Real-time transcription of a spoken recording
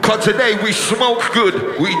Cause today we smoke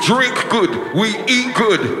good, we drink good, we eat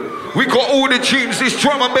good. We got all the tunes, this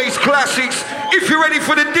drum and bass classics. If you're ready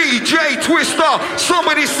for the DJ Twista,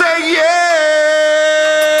 somebody say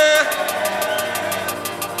yeah!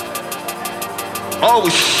 Oh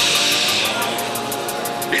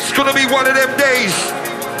it's gonna be one of them days.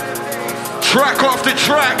 Track after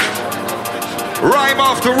track, rhyme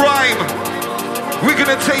after rhyme. We're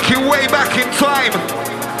gonna take you way back in time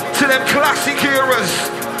to them classic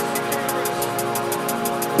eras.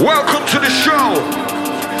 Welcome to the show.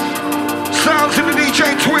 Sounds in the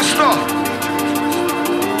DJ Twista.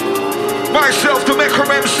 Myself, the Mekar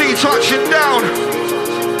MC, touching down.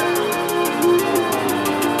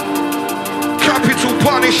 Capital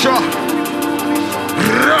Punisher.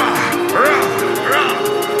 Rah, rah, rah.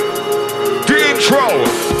 The intro.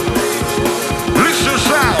 Listen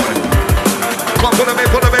sound. Come follow me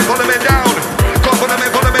down. Come follow me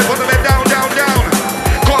down, down, down.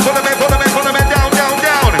 Come follow me down, down,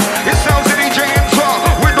 down. It sounds the DJ intro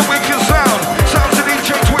with the wicked sound. Sounds the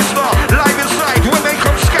DJ Twista, live inside. We make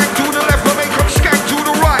them skank to the left, we make them skank to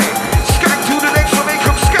the right. Skank to the next, we make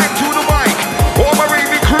them skank to the mic. All my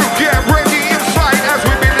raving crew, get ready inside as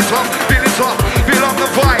we build it up, build on the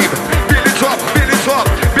vibe. Build it up,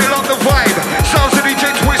 build on the vibe. Sounds the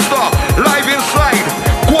DJ Twista, live inside.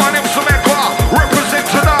 Go on, Mekar, represent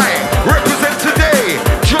tonight, represent today.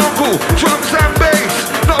 Jungle, drums and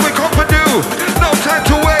bass. Now we come for new, no time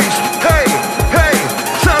to waste. Hey, hey,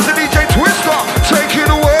 sounds the DJ Twista, take it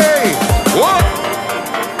away. What?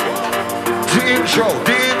 The intro.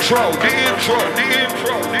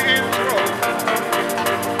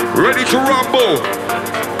 Ready to rumble.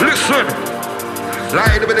 Listen.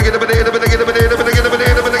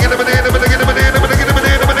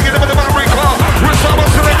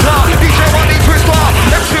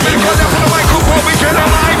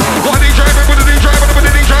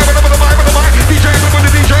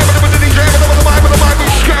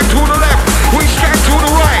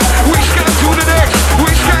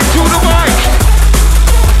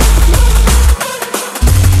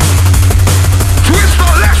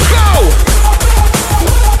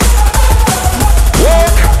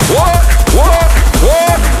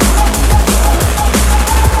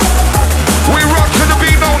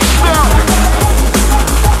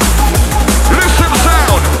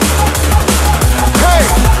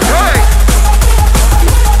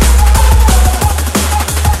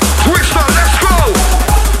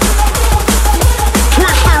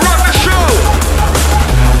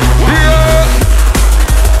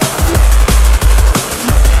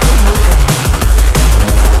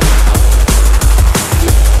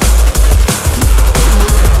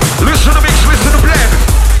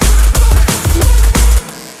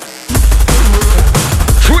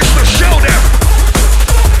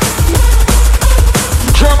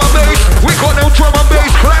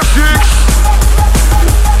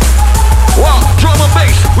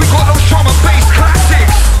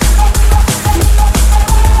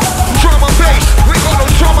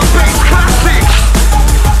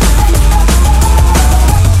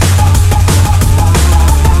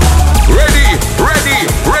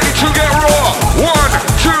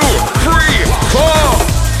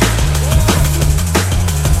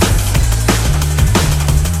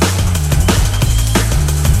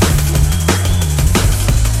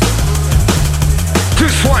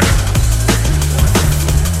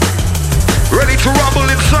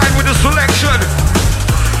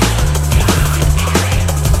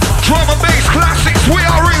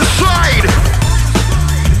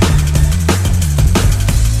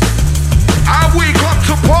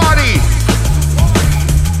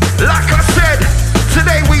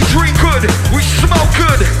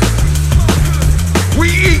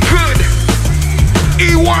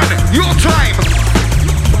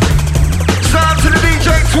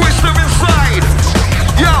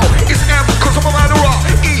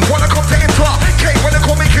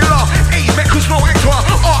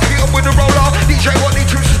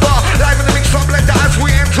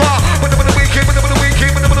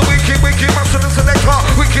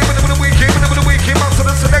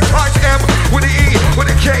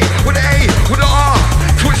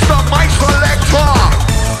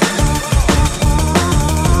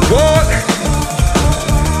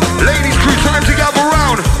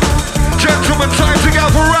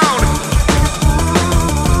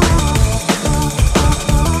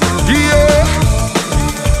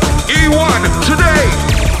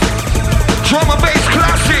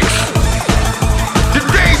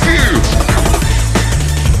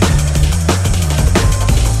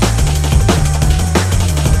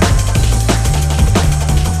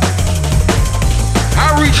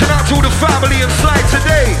 Family inside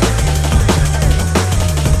today.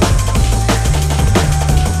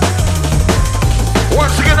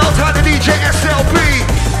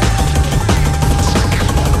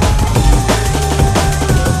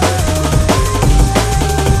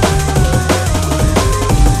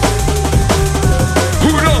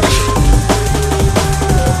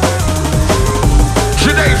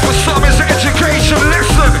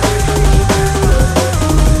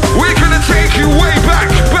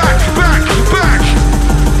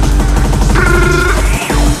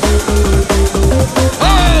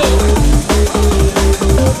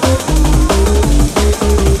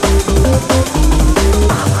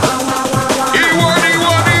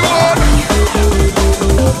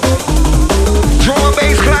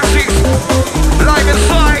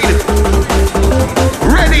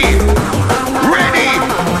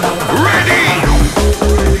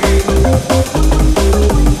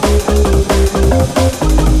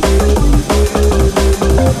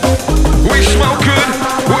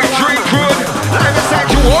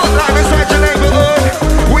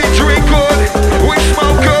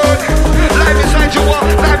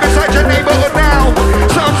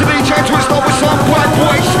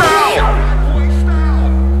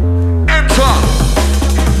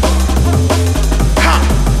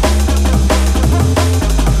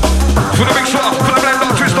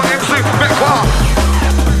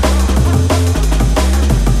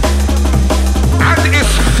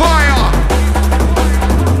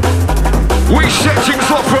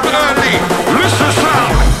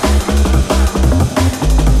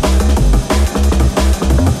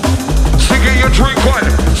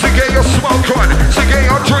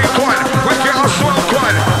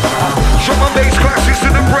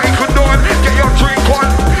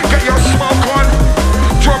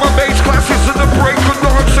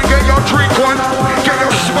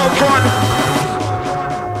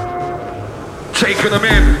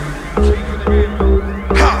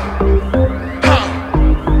 Ha! Ha!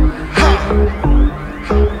 Ha!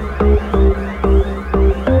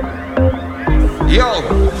 Yo,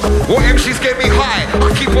 what MCs get me high?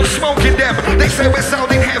 I keep on smoking them. They say we're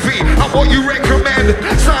sounding heavy. And what you recommend?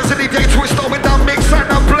 Sounds of the day Twista with that mix and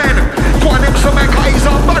that blend. One them some Mekar, he's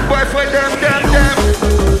a bad boy for them.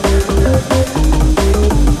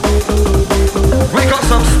 We got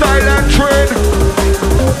some style and trend.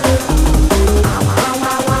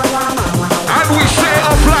 And we say it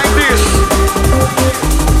off like this.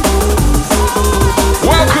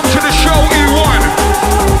 Welcome to the show, E1.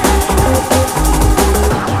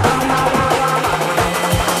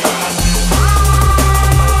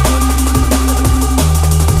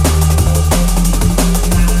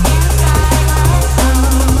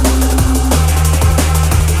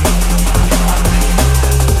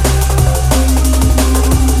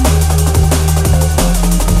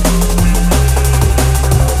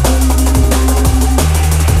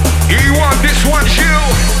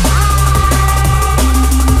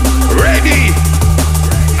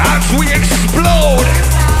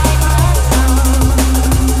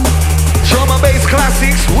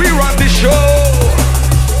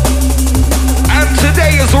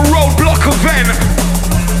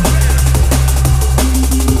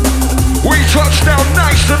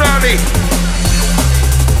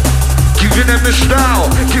 Giving them the style,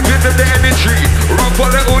 giving them the energy. Run for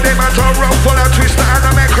the Ude matter, run for the Twista and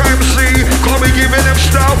the Mekar MC. Come be giving them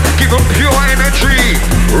style, give them pure energy.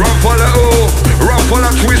 Run for the run for the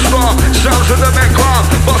Twista. Sounds of the Mekar,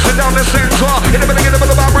 busting down the center. In the beginning of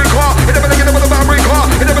the Babri car, in the beginning of the Babri car,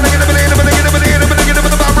 in the beginning of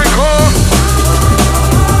the Babri car.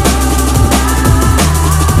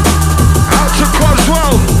 Out to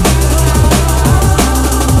Coswell.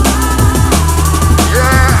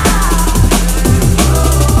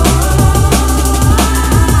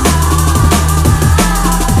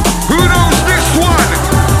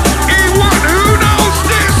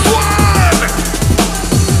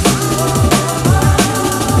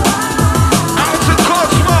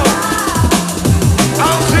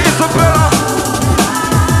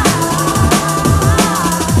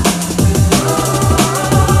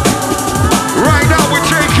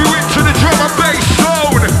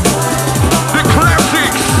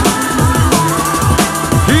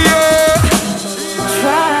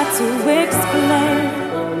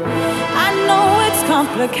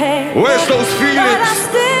 Where's those feelings? But I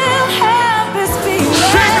still have this feeling.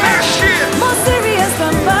 Sing that shit. More serious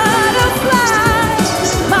than butterflies.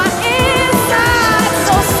 My inside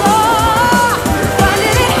so sore.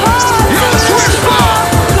 Finding it hard Yo, to Twista.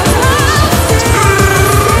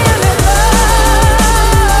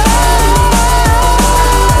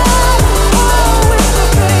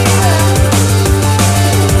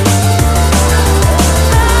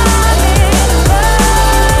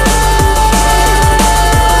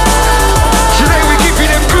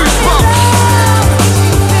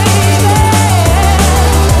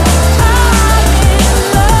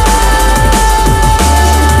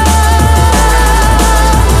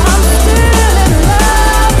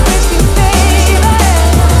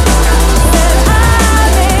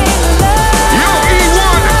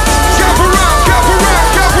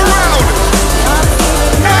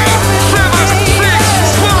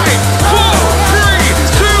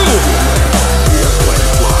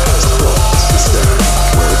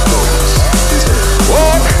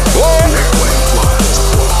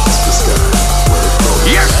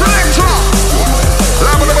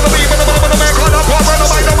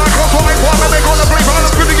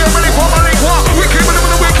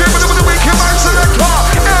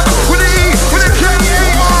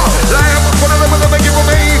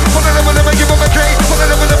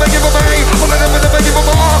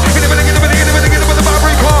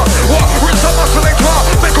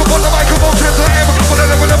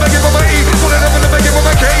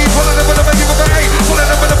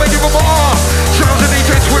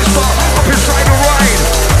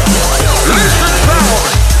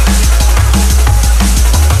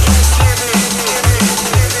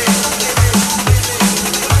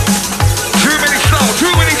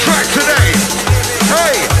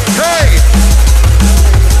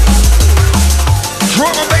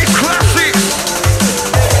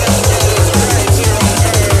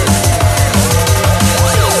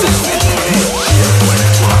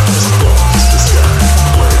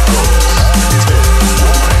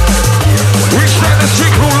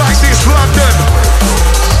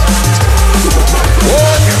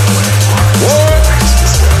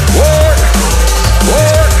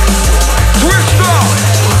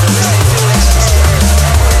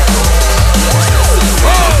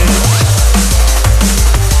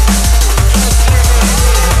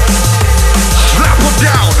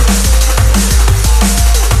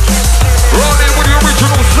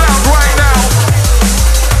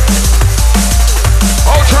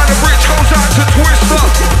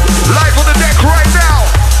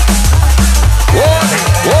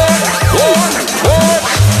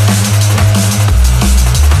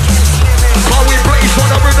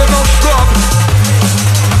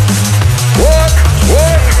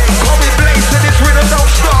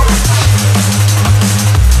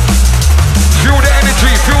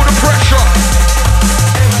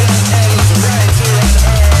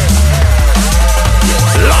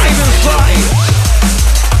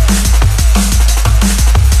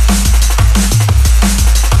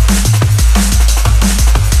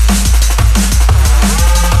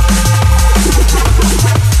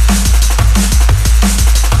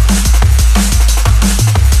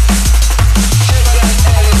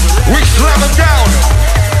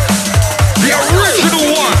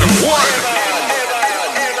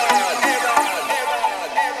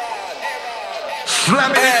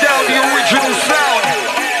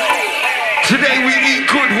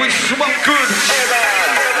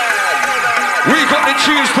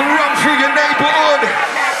 tunes to run through your neighborhood.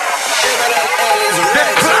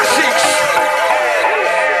 Them classics.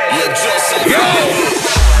 Yo!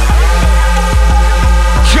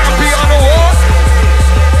 Jumpy on the what?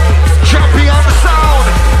 Jumpy on the sound.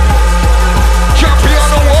 Jumpy on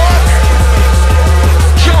the what?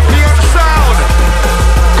 Jumpy on the sound.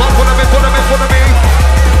 Go follow me, follow me, follow me.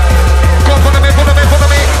 Go follow me, follow me, follow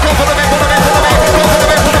me. Go follow me, follow me, follow me. Go follow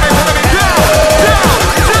me, follow me, follow me. Down,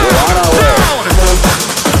 down, down, down.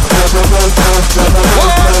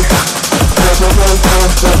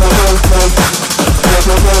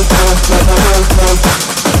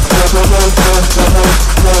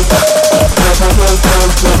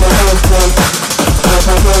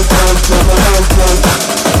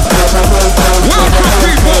 Welcome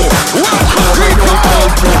people, welcome people.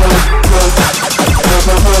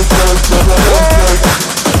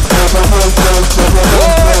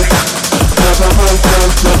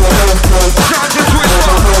 Shout to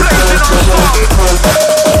Twista, blazing on spot.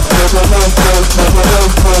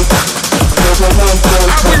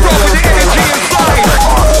 And we roll with the energy inside.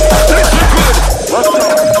 Listen good.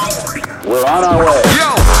 We're on our way. Yo,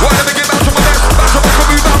 why let me get back to my best? Back to my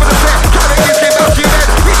move out of the set. Try to get back to your head.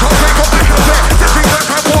 We can't take off back in the set. This thing's like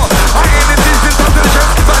time war. I ain't in distance up to the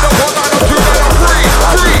chest. Man up, 1, 9 up, 2, 9 up, 3,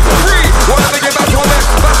 3, 3. Why let me get back to my best?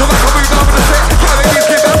 Back to my move out of the set. Try to get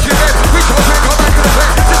back to your head. We can't take off back in the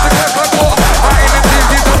set. This thing's like time war. I ain't in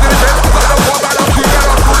distance up to the chest. Man up, 1, 9 up, 2, 9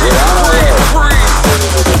 up, 3, 3, 3.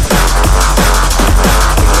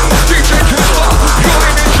 DJ Twista, pure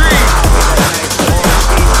energy.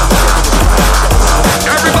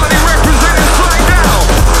 Everybody represent inside now.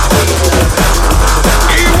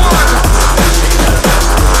 E1.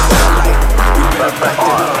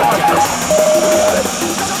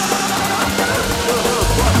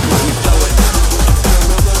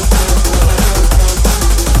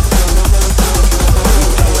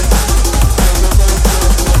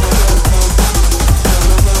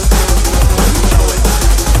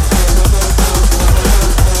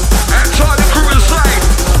 And Charlie crew inside.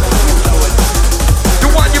 The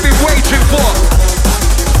one you've been waiting for.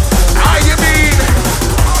 How you mean?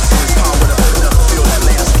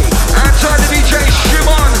 And Charlie DJ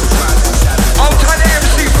Shimon. Outside the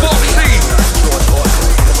MC Foxy.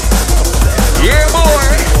 Yeah boy.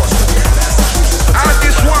 And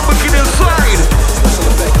this one looking inside.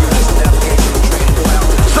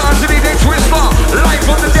 Sounds of DJ Twista. Life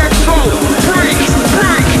on the deck so. Break,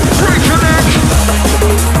 break, break your neck.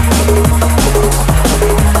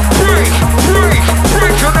 Break, break,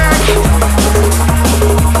 break your neck.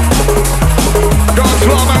 Dance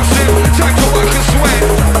floor massive, time to work and sweat.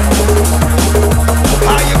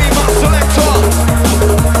 How you mean, my selector?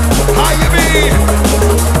 How you mean?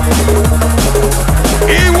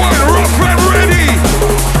 E1, rough and ready.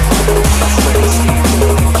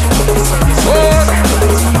 What?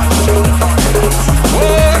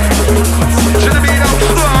 What? Should've been up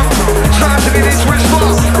strong. Time to be this Twista,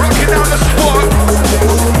 rocking down the spot.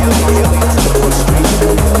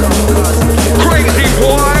 Crazy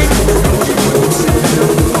boy.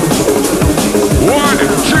 1,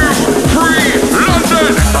 2, 3,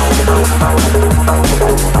 London.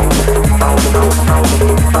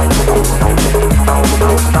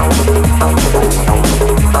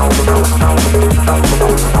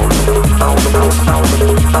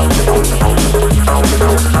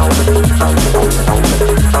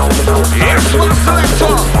 Yes, my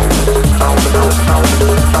selector.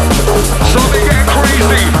 So they get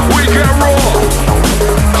crazy, we get raw.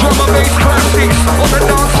 Drum and bass classics on the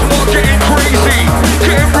dance floor, getting crazy,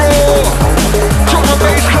 getting raw. Drum and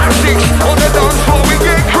bass classics on the dance floor, we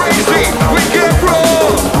get crazy, we get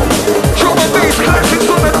raw. Drum and bass classics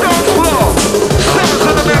on the dance floor. 7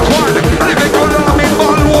 to the back 1, living good arm in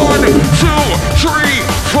ball 1, 2, 3,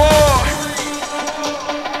 4.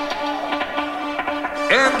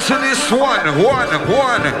 Enter this one.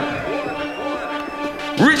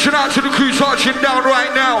 Reaching out to the crew, touching down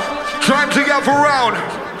right now. Time to gather round.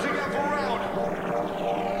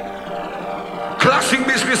 Classic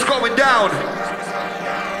business going down.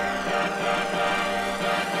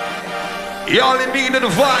 Y'all in need of the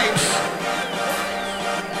vibes.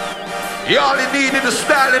 Y'all in need of the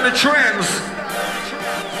style and the trends.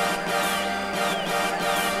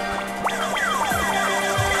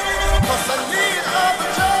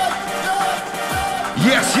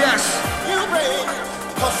 Yes, yes.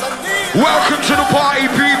 Welcome to the party,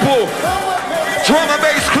 people. Drum and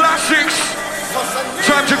bass classics.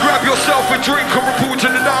 Time to grab yourself a drink and report to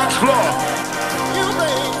the dance floor.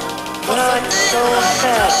 Not so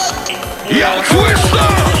fast. Yo, Twista!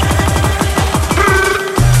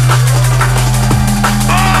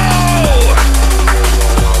 Oh!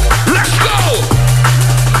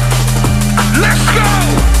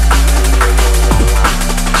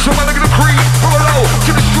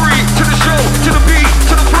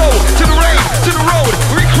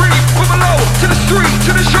 beat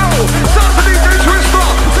to the show. Sounds of DJ Twista.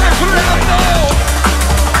 Time to let them know.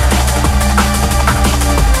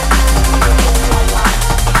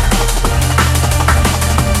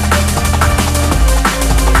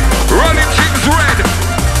 Running Kings Red.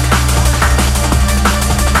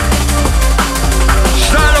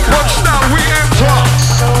 Style upon style, we enter.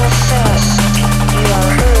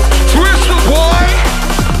 Twista boy.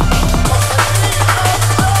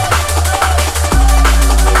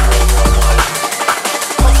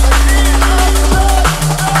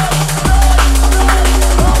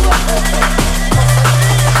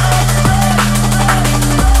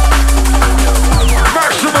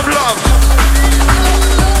 Maximum love.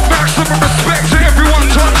 Maximum respect to everyone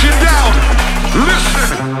touching down.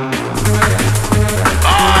 Listen.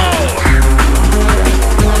 Oh!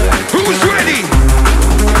 Who's ready?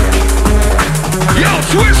 Yo,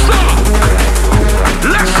 Twista!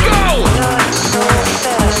 Let's go!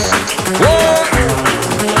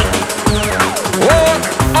 One,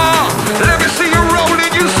 let me see you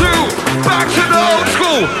rolling you zoo. Back to the old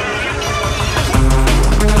school.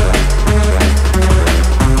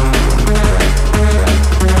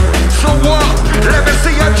 So what? Let me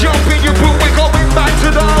see you jump in your boot. We're going back to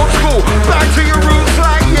the old school. Back to your roots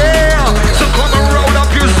like yeah. So come and roll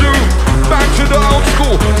up your zoo. Back to the old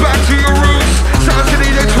school. Back to your roots. Sounds to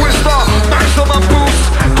DJ Twista. Maximum boost.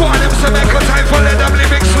 Call them some Mekar time for let them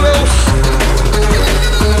lyrics loose.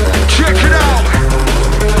 Check it out.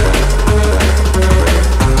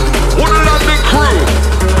 What a London crew.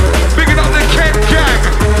 Bigging up the Kent gang.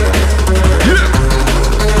 Yeah.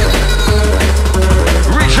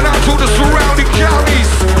 Reaching out to the surrounding counties.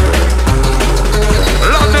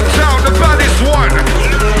 London town, the baddest one.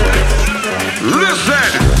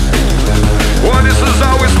 Listen. Well, this is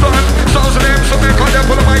how it's done. Sounds of them, so they call them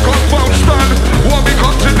for the microphone stun. What we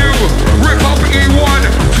got to do? Rip up E1,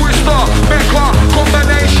 Twista, Mekar,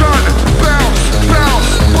 combination. Bounce, bounce,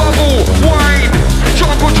 bubble, wine.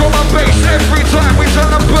 Jungle drum and bass every time we tell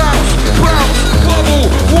them bounce, bounce, bubble,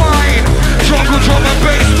 wine. Jungle drum and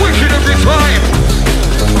bass, wicked every time.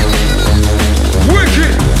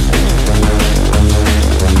 Wicked.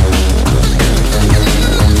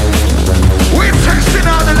 We're testing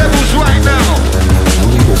out the levels right now.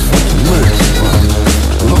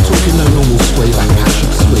 I'm not talking no normal sway like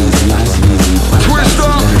Patrick Sway's nice and easy. Twista,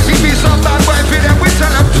 he be some bad boy for them. We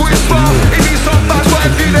tell them Twista, he be some bad boy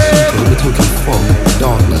for them. We're talking fog,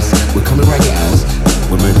 darkness. We're coming right at us.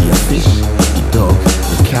 We're maybe a fish, a dog,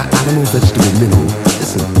 a cat, animal, vegetable, mineral.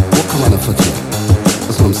 Listen, what come on and fuck you?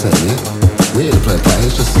 That's what I'm saying, yeah? We're here to play a play.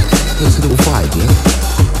 It's just a little vibe, yeah?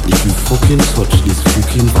 If you fucking touch this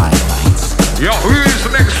fucking vibe, right? Yo, who is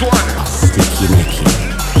the next one? I'll stick your neck in.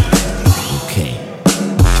 Okay.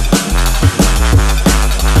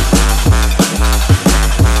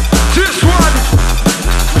 This one.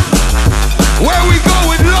 Where we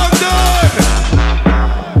going, London?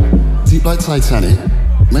 Deep like Titanic,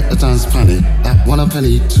 make the dance panic. That 1 a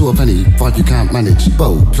penny, 2 a penny, 5 you can't manage.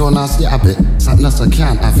 Bo, pure nasty habit, sadness I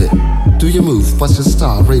can't have it. Do your move, bust your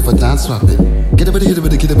star, rave or dance, swap it. Get a bit of hit a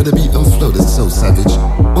bit of beat and flow, that's so savage.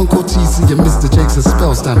 Uncle TC and Mr. Jakes are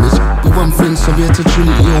spells damage. We want friends from here to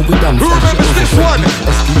Trinity or we done. Who remembers this one?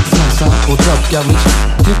 SB, salsa or drug garage.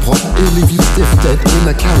 Hip hop, it'll leave you stiff dead in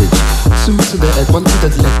a carriage. 2 to the head, 1 to the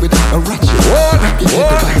leg with a ratchet. What? You hit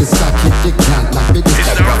the back, it's like you can't like it.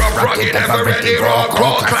 It's the rough, rugged, ever ready, rock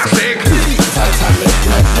classic. Titanic,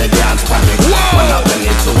 let the dance panic. Whoa! 1 a penny,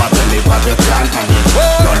 2 a penny, 5 you can't panic.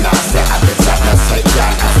 Don't ask the habits, sadness I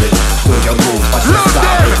can't have it. Do your move, but you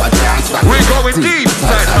start with a dance panic. We're going deep.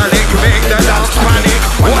 Titanic, make the dance panic.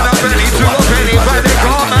 1 a penny, 2 a penny, 5 they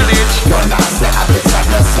can't manage. Don't ask the habits,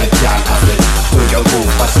 sadness I can't have it. Do your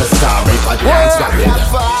move, but you start with a dance panic.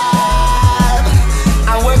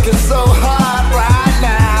 I'm working so hard right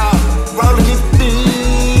now. Rolling his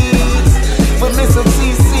beats with Mr.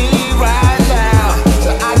 TC.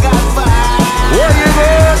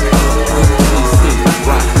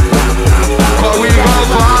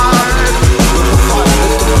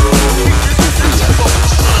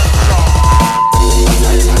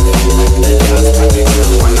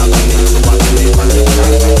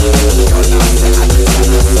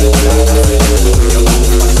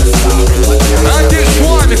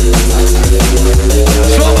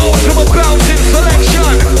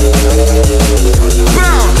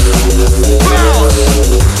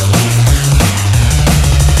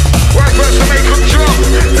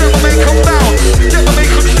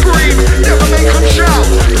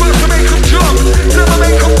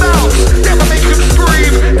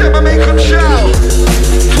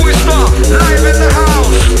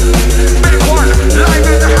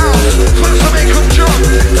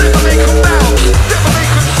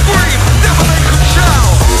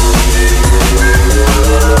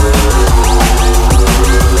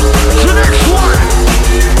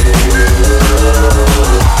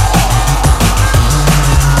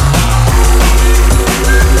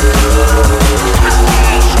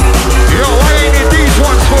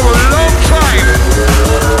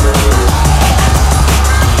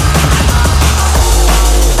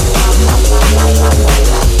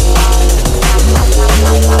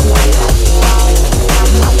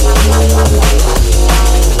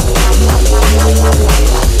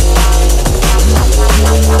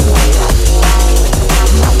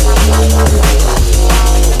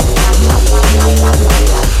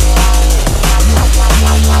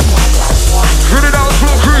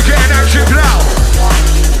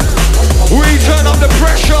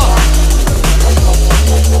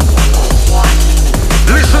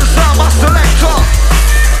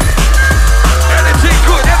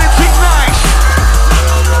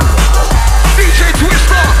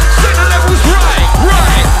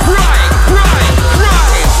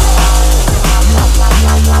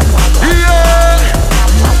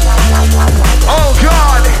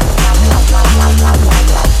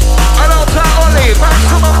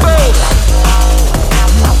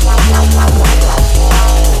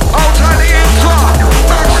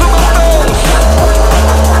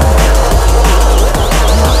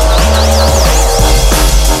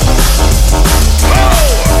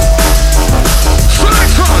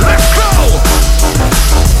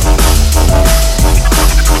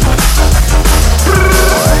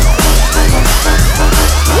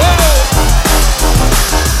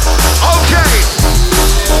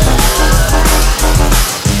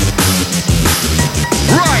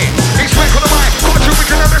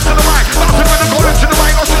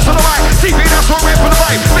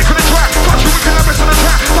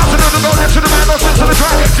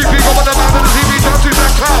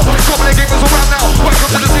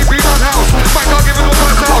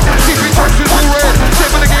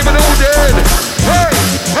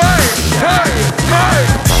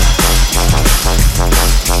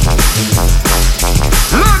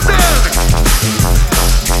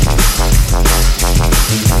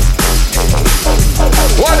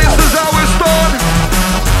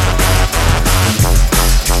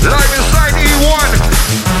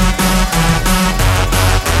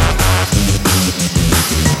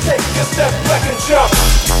 a step back and jump.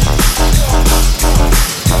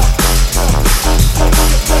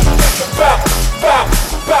 Bounce, bounce,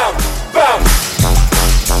 bounce, bounce.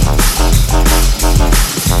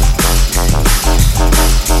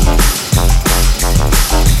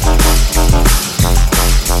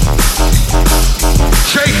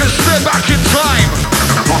 Take a step back in time.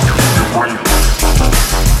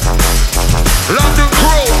 London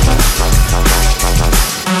crew.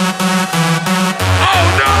 Oh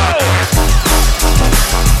no!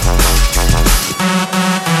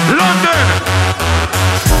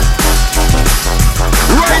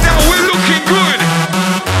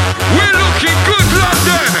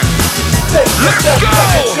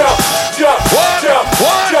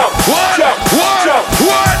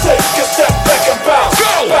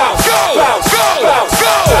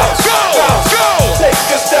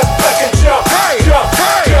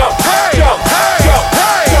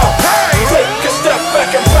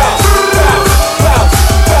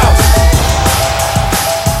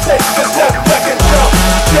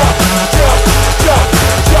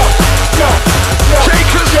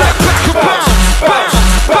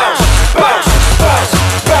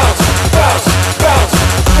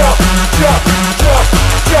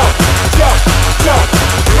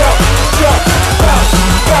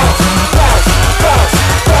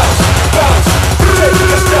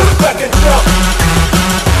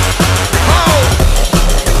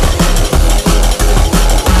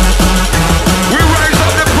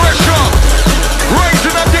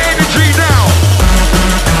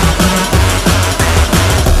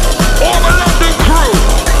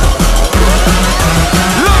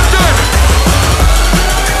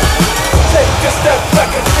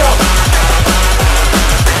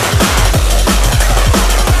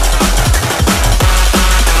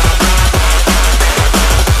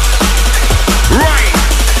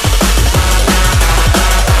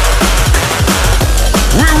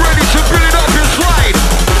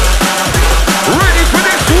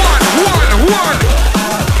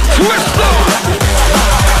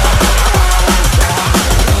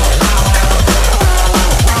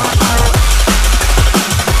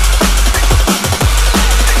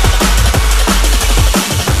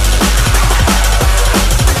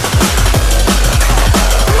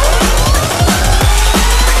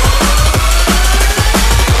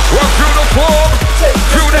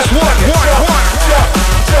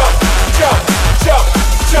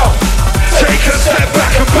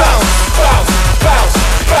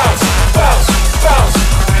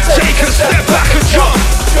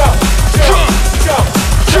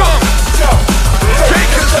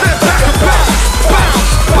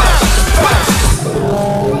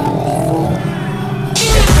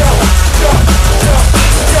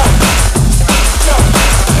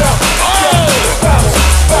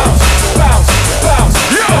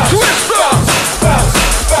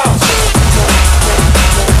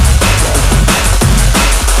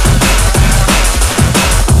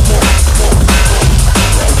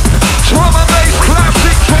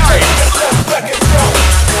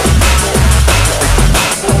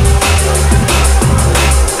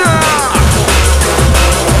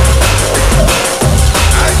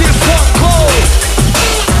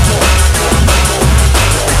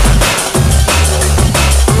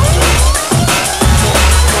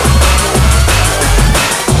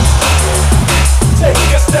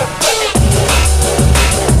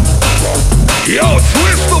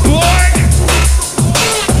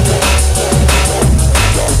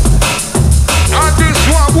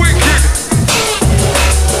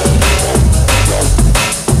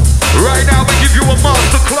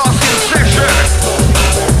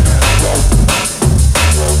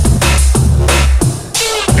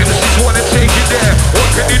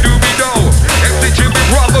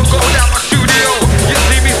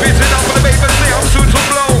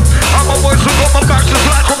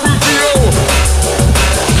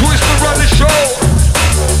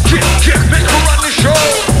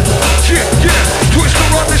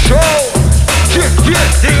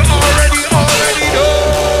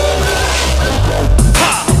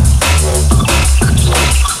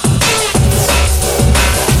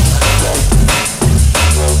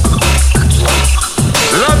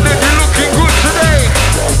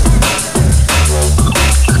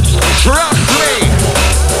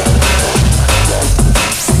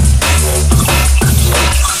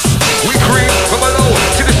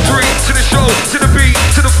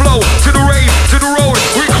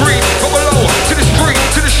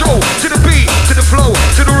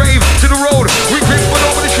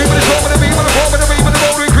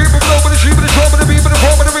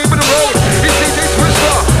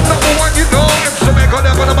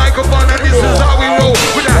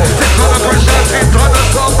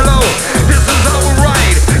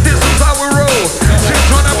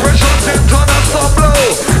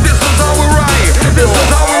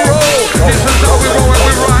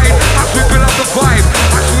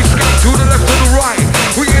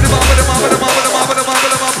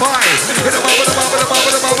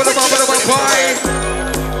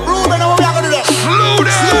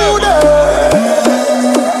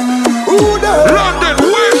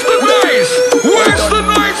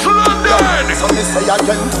 say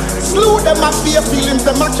again. Slew them and fear feelings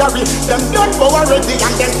them a carry. Them done for already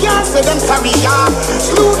and them can't say them sorry, yeah.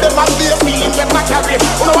 Slew them and fear feelings them a carry.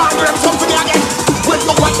 You know I heard something again. When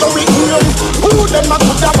you want to read me, who them a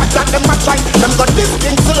good a watch that them a try. Them got this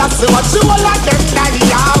thing till I see what you all of them die,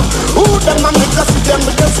 yeah. Who them a make us see them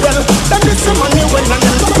with the spell. Them this the money when and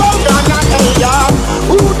them go down a hell, yeah.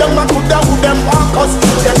 Who them a good a who them walk us.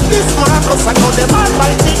 Them this Marcus I know them all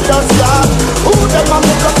by the dust, yeah. Who them a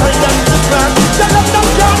make us tell them to turn. Tell them them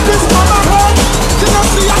can't this mama hurt. You know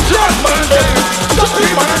see a dead man them. Just be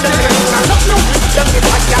man them. And not no with them if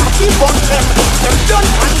I can't keep on them. Them done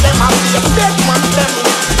and them a be a dead man them.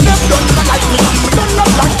 Them done not like me, done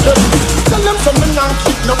not like them. Tell them some men and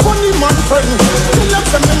keep no funny man friend. Tell them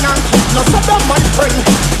some men and keep no sada my friend.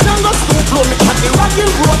 Now go school blow me at the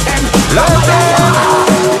ragging road them.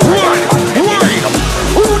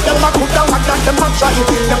 Who them a good a what that them a try.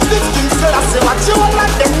 Them this thing still a say what you all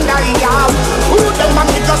of them die, yeah. Who them a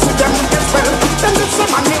make us see them with the spell. Them this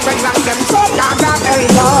some money when and them so down a hell,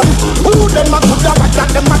 yeah. Who them a good a what that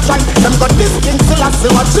them a try. Them got this thing still a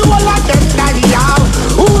say what you all of them die, yeah.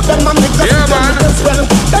 Who them a make us see them with the spell.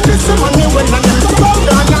 Them this some money when and them so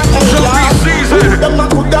down a hell, yeah. Who them a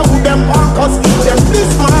good a who them walk us. Them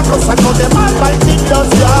this Marcus I know them all by the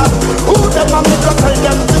dust, yeah. Who them a make us tell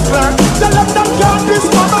them to burn. Tell them them can't this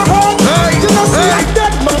mama home. You know see like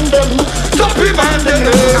dead man them. Jumpy man them.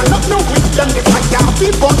 I not know with them if I can't be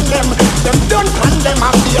on them. Them done and them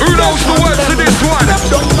have the Who knows the words to this one? Them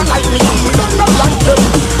done not like me, done not like them.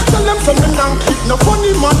 Tell them some men and keep no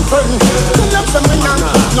funny man friend. Tell them some men and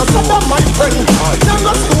keep no sada my friend. Now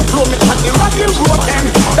go school blow me at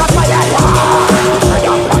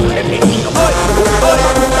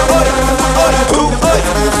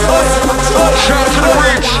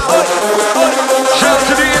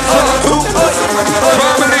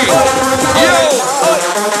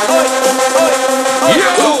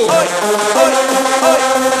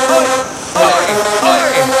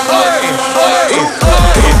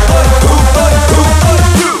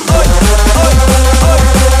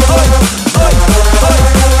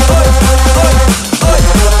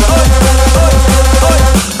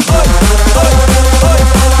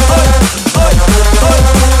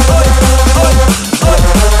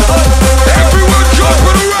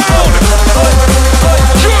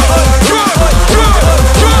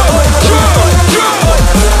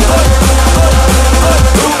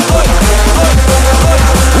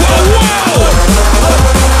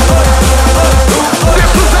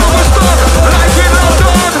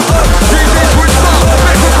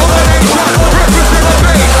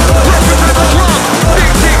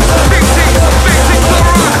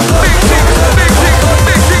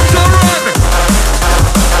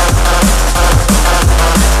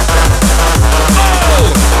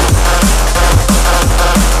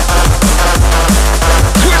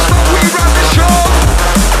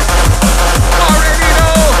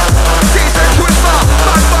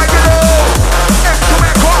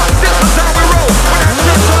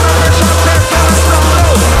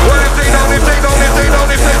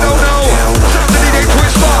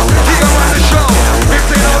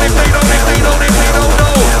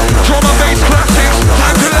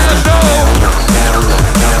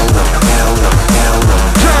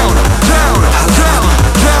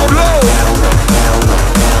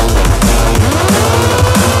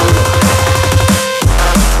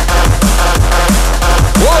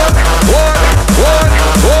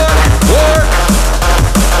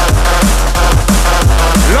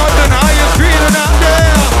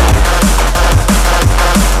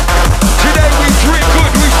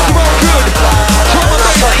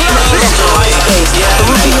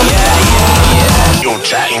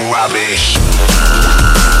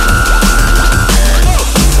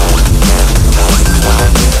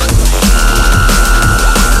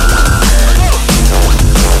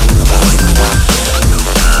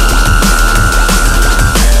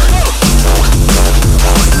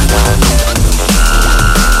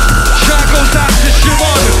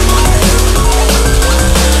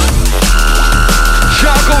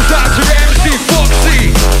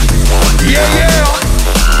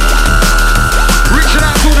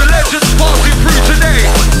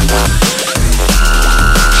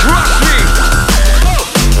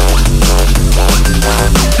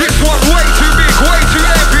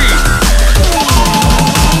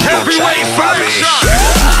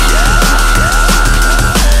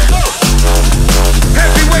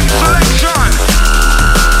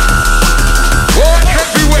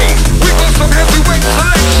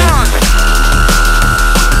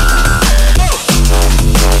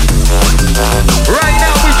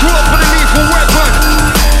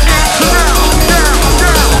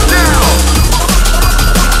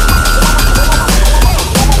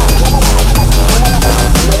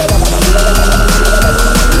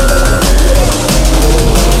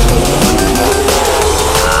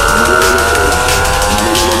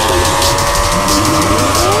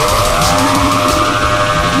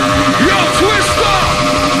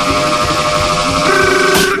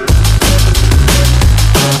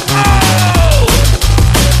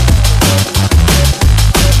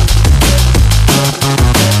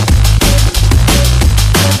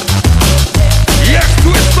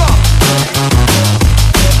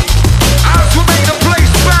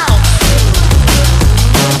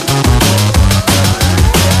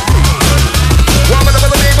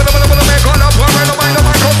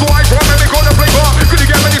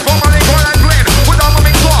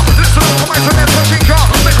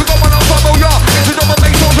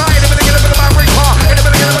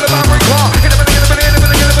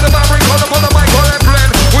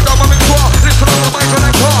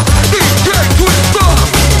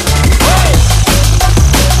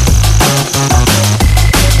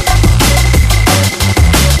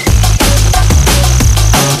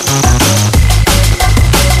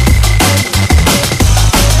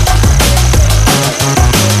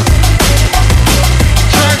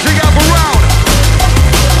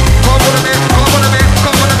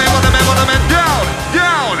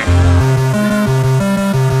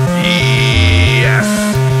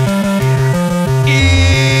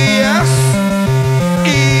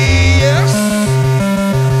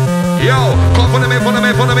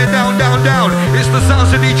me down, down, down. It's the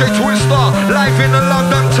sounds of DJ Twista, live in the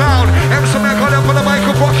London town. MC Mekar up on the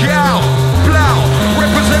microphone, yeah. Blow,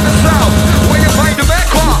 represent the South. Where you find the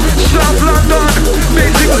Mekar? South London.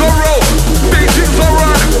 Big things are roll, big things are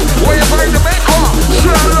run. Where you find the Mekar?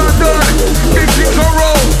 South London. Big things are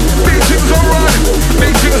roll, big things are run,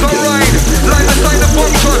 big things are ride. Like the sign of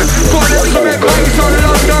function. God, MC Mekar is on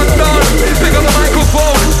London done. Pick up the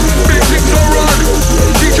microphone, big things are run.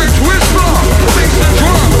 DJ Twista, makes the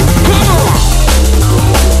drum. Come on.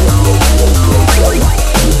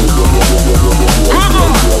 Come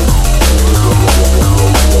on.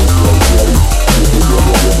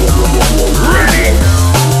 Ready.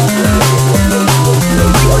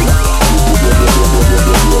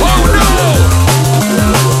 Oh no.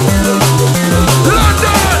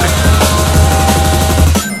 London.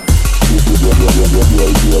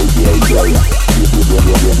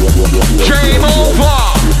 Game over.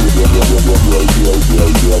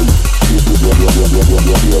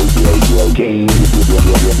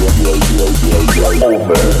 Game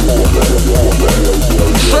over.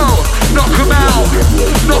 So, knock him out,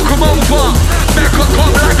 knock him over. Mekar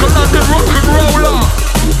come like a London rock and roller.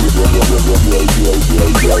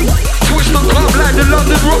 Twista come like the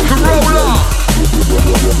London rock and roller.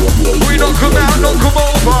 We knock him out, knock him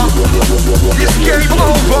over. It's game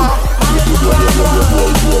over.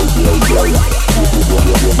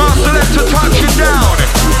 Master Selector touching down.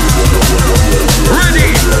 Ready?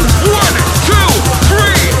 1, 2,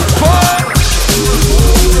 3, 4.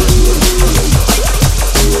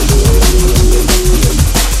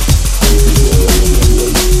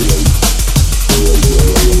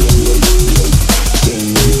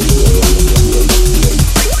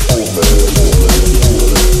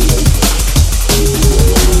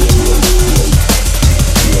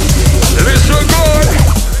 Listen good.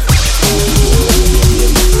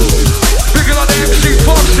 Bigger than MC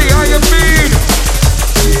Foxy, how you mean?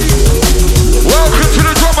 Welcome to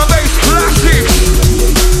the drum and bass classics.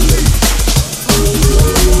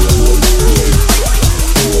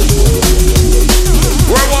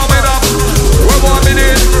 We're warming up, we're warming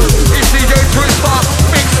in. It's DJ Twista,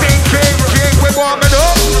 mixing king, we're warming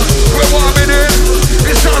up, we're warming in.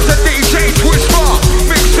 It sounds like DJ Twista,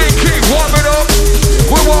 mixing king, warming up,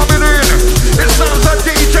 we're warming in. It sounds like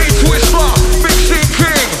DJ Twista, mixing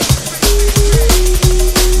king.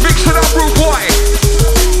 Mix it up, rude boy.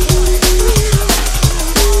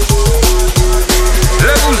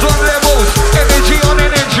 Levels on levels, energy on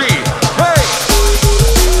energy. Hey!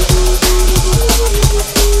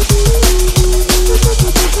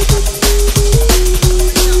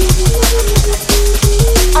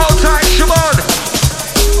 All tight, Shimon.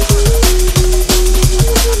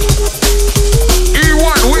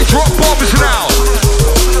 E1, we drop bombs now.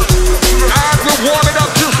 And we're warming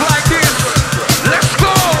up just like this. Let's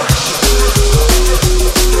go!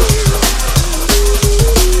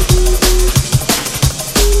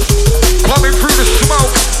 Coming through the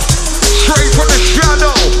smoke, straight from the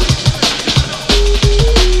shadow.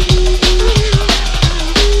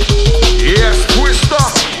 Yes, Twista.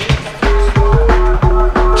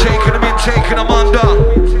 Taking them in, taking them under.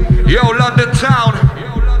 Yo, London town.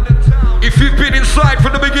 If you've been inside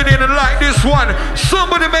from the beginning and like this one,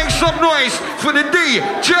 somebody make some noise for the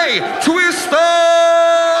DJ Twista.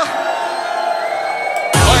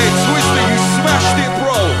 Hey, Twista, you smashed it,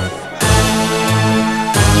 bro.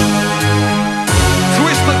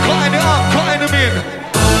 Twista cutting it up, cutting them in.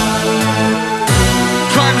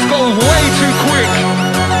 Times go way too quick.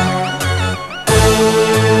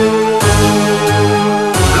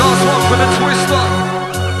 Last one for the Twista.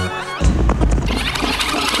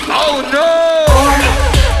 Oh no!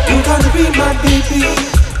 You gotta be my baby,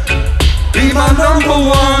 Be my number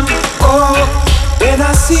one. oh, when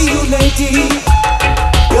I see you lady,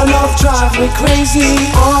 your love drives me crazy,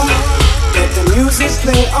 oh, let the music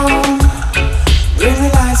play on, bring the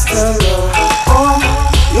lights down low, oh,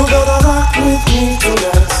 you gotta rock with me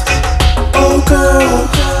tonight, oh girl,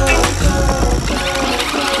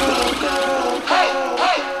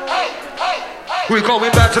 We're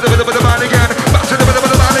going back to the rhythm of the band again. Back to the rhythm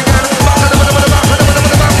of the band again. Back to the rhythm of the band, back to the rhythm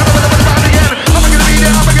of the band, to the rhythm of the band again. I'm gonna be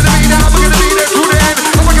there, I'm gonna be there, I'm gonna be there to the end.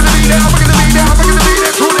 I'm gonna be there, I'm gonna be there, I'm gonna be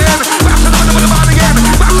there to the end. Back to the rhythm of the band again.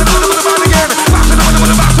 Back to the rhythm of the band again. Back to the rhythm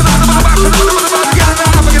of the band, to the rhythm of the band, to the rhythm of the band again.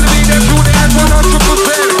 I'm gonna be there.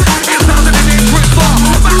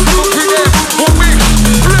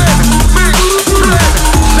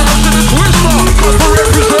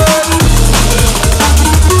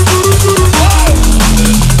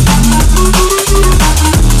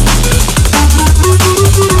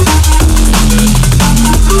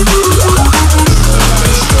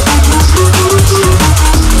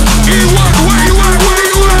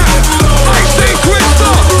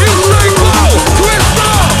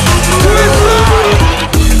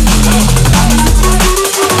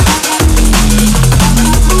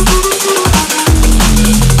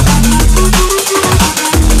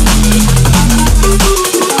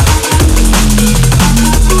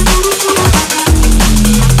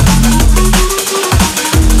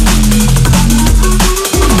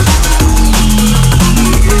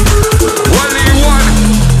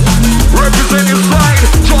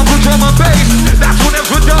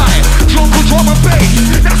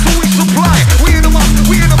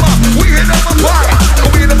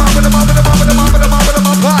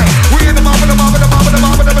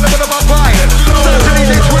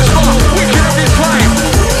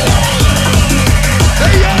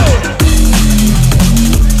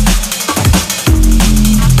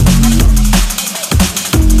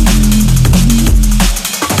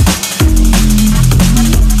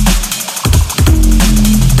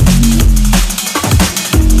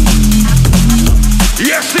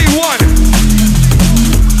 E1.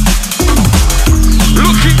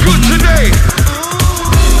 Looking good today.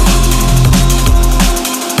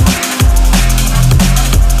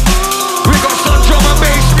 We got some drum and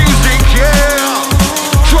bass music, yeah.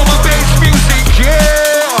 Drum and bass music,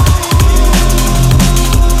 yeah.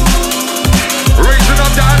 Raising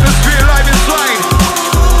up the atmosphere live inside.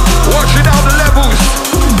 Watching out the levels.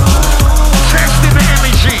 Testing the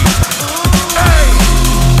energy. Hey.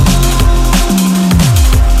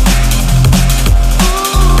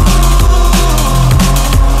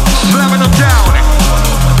 Slamming them down.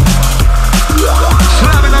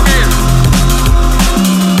 Slamming them in.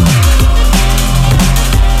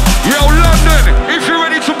 Yo, London, if you're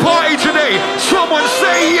ready to party today, someone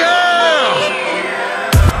say yeah!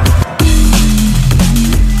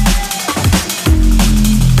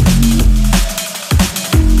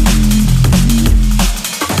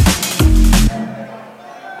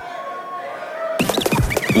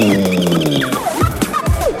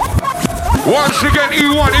 Once again,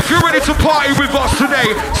 E1, if you're ready to party with us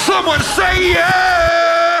today, someone say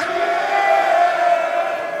yeah!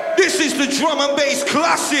 This is the Drum and Bass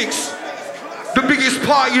Classics. The biggest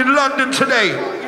party in London today.